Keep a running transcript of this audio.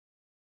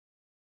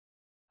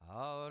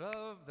Out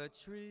of the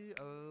tree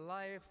of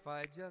life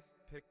I just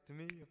picked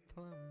me a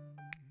plum.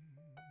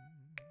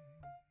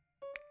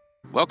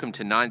 Welcome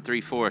to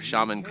 934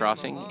 Shaman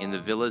Crossing in the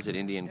Villas at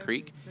Indian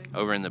Creek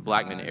over in the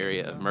Blackman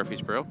area of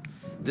Murfreesboro.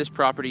 This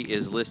property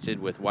is listed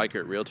with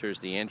Weichert Realtors,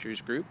 the Andrews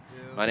Group.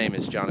 My name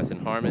is Jonathan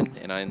Harmon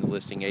and I am the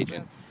listing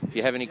agent. If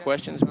you have any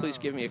questions, please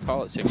give me a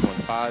call at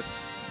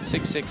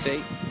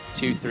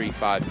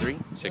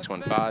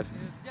 615-668-2353,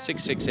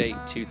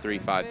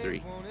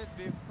 615-668-2353.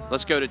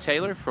 Let's go to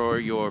Taylor for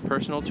your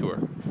personal tour.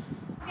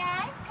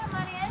 Guys, come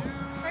on in.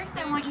 First,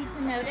 I want you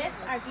to notice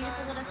our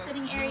beautiful little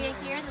sitting area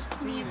here. There's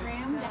plenty of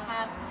room to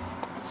have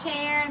a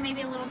chair and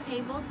maybe a little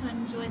table to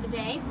enjoy the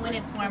day when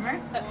it's warmer.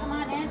 But come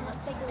on in, let's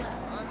take a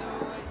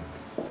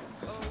look.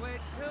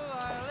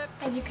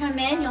 As you come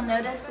in, you'll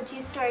notice the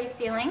two-story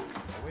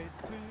ceilings,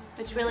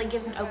 which really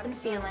gives an open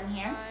feel in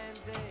here.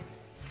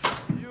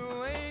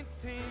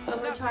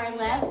 Over to our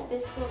left,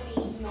 this will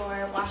be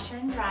your washer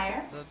and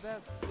dryer.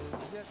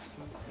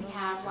 We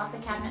have lots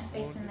of cabinet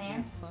space in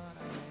there.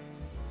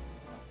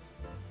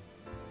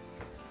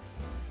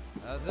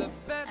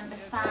 And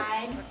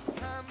beside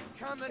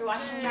your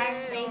washer and dryer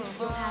space,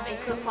 you'll have a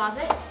coat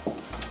closet.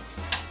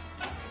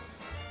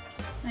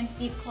 Nice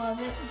deep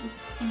closet, keep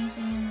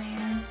anything in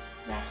there,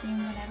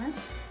 vacuum, whatever.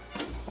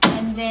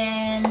 And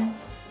then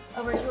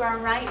over to our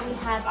right, we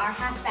have our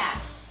half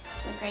bath.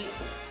 It's a great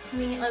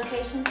convenient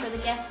location for the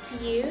guests to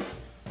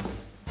use.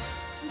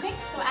 Okay,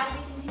 so as we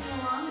continue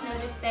along,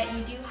 notice that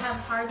you do have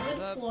hardwood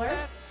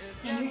floors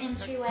in your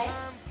entryway.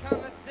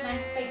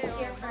 Nice space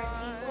here for a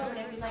table or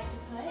whatever you'd like to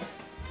put.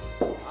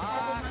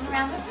 As we come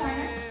around the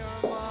corner,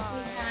 we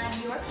have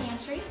your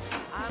pantry.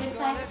 It's a good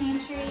sized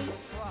pantry,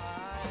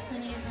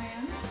 plenty of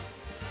room.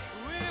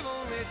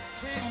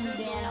 And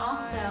then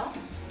also,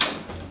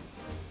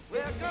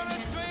 this is the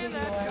entrance to your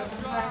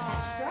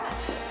attached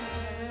garage. A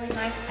really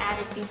nice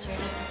added feature to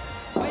this.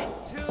 Plain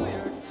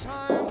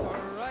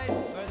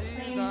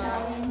shelving, and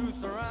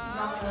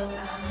also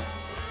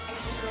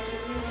extra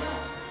storage as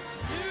well.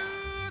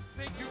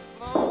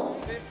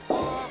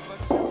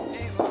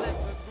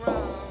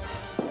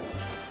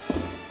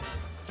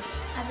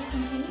 As we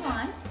continue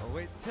on,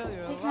 to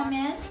come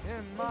in, this is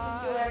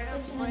your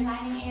kitchen and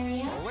dining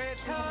area. We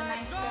have a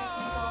nice fresh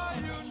nickel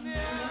painting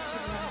here.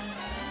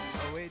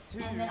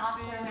 And then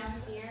also around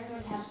here, we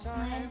have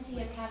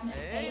plenty of cabinet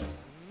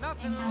space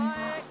and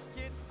countertops.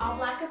 All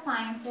black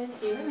appliances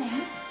do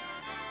remain.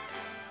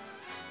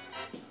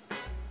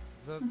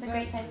 It's a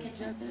great sized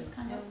kitchen for this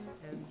condo.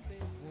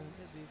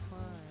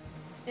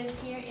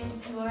 This here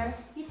is your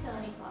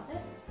utility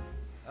closet.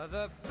 And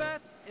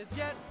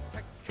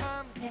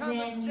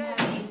then you have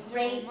a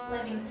great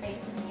living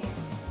space in here.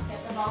 You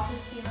have the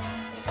vaulted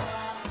ceilings that go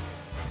up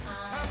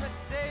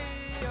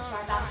to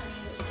our balcony,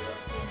 which we will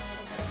see in a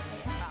little bit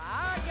later.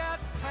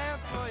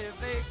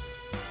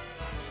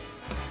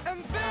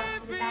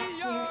 To the back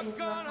here is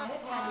your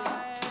private patio.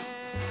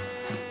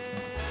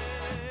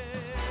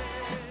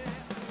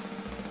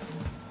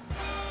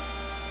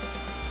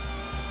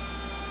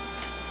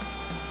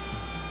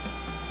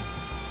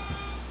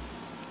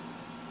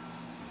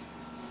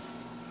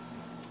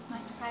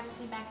 Nice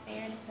privacy back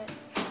there to put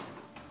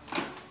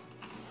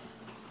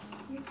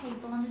your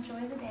table and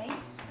enjoy the day.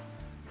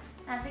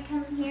 As we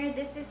come in here,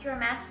 this is your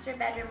master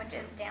bedroom, which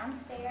is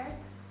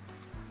downstairs.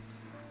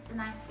 It's a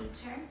nice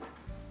feature.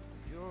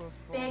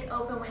 Big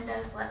open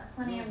windows, let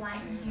plenty of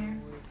light in here.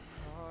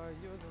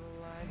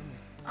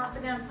 Also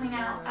going to point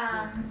out,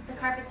 the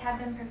carpets have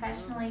been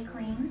professionally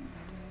cleaned.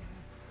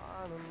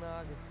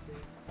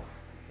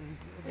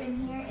 So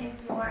in here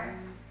is your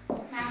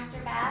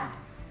master bath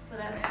with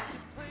a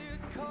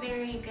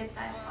very good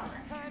sized closet.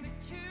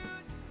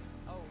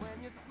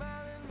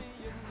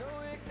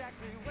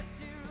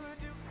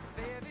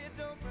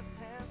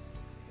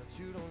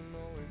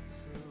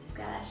 We've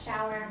got a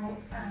shower and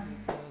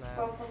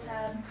whirlpool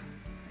tub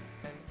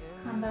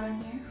combo in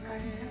here,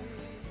 garden tub.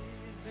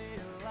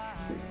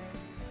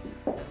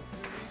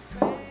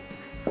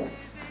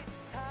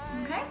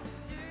 Okay,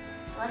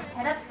 so let's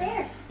head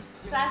upstairs.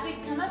 So as we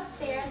come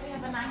upstairs, we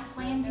have a nice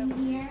landing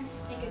here,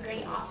 make a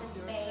great office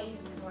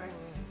space or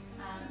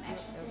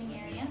extra sitting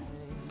area.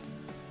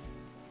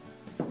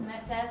 And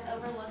that does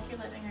overlook your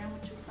living room,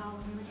 which we saw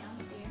when we were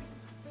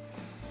downstairs.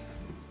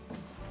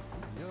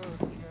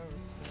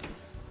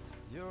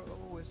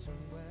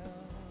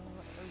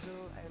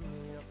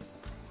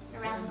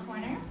 Around the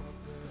corner,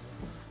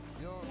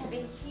 we have a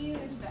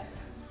huge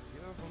bedroom.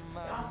 It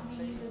can also be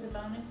used as a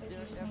bonus if you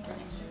just need an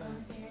extra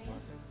bonus area.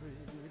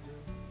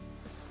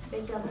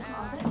 Big double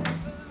closet.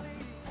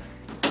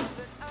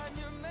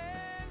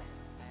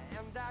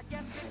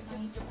 There's on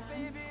each side,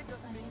 plenty of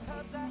space in there.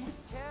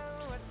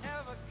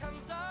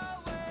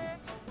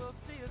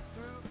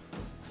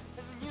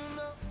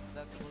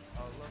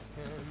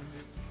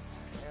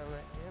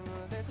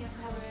 You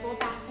also have a full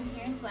bath in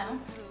here as well,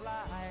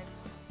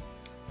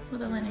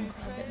 with a linen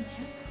closet in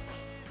there.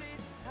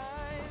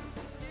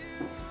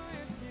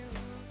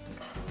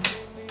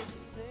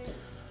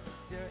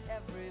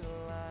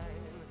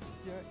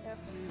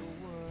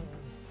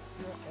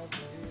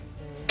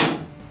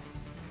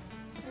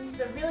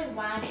 a really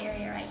wide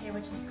area right here,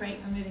 which is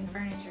great for moving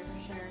furniture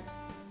for sure.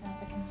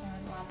 That's a concern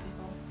with a lot of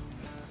people.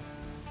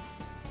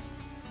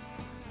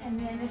 And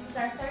then this is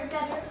our third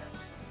bedroom.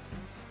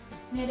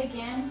 Mid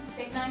again,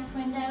 big nice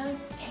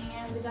windows,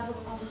 and the double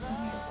closets in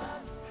here as well.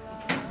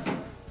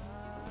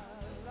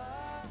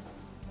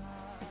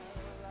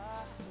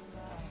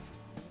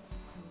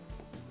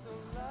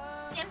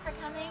 Again for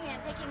coming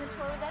and taking the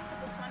tour with us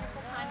of this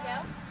wonderful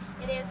condo.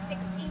 It is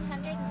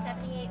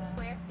 1,678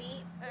 square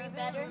feet,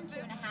 3-bedroom,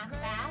 2.5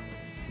 bath.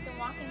 It's in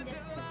walking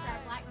distance to our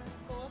Blackman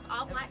schools,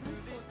 all Blackman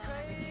schools down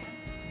over here.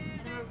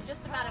 And then we're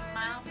just about a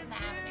mile from the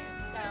avenue.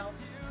 So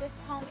this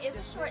home is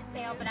a short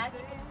sale, but as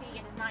you can see,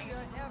 it is not your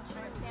typical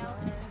short sale.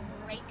 It is in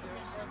great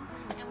condition,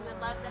 and we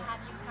would love to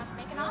have you come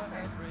make an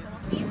offer. So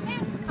we'll see you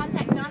soon.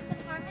 Contact Jonathan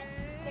Harmon,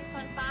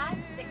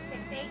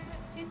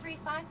 615-668-2353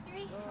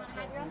 if you want to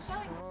have your own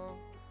showing.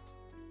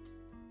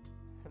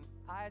 And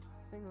I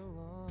sing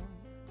along,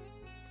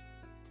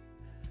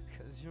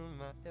 'cause you're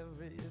my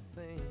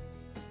everything.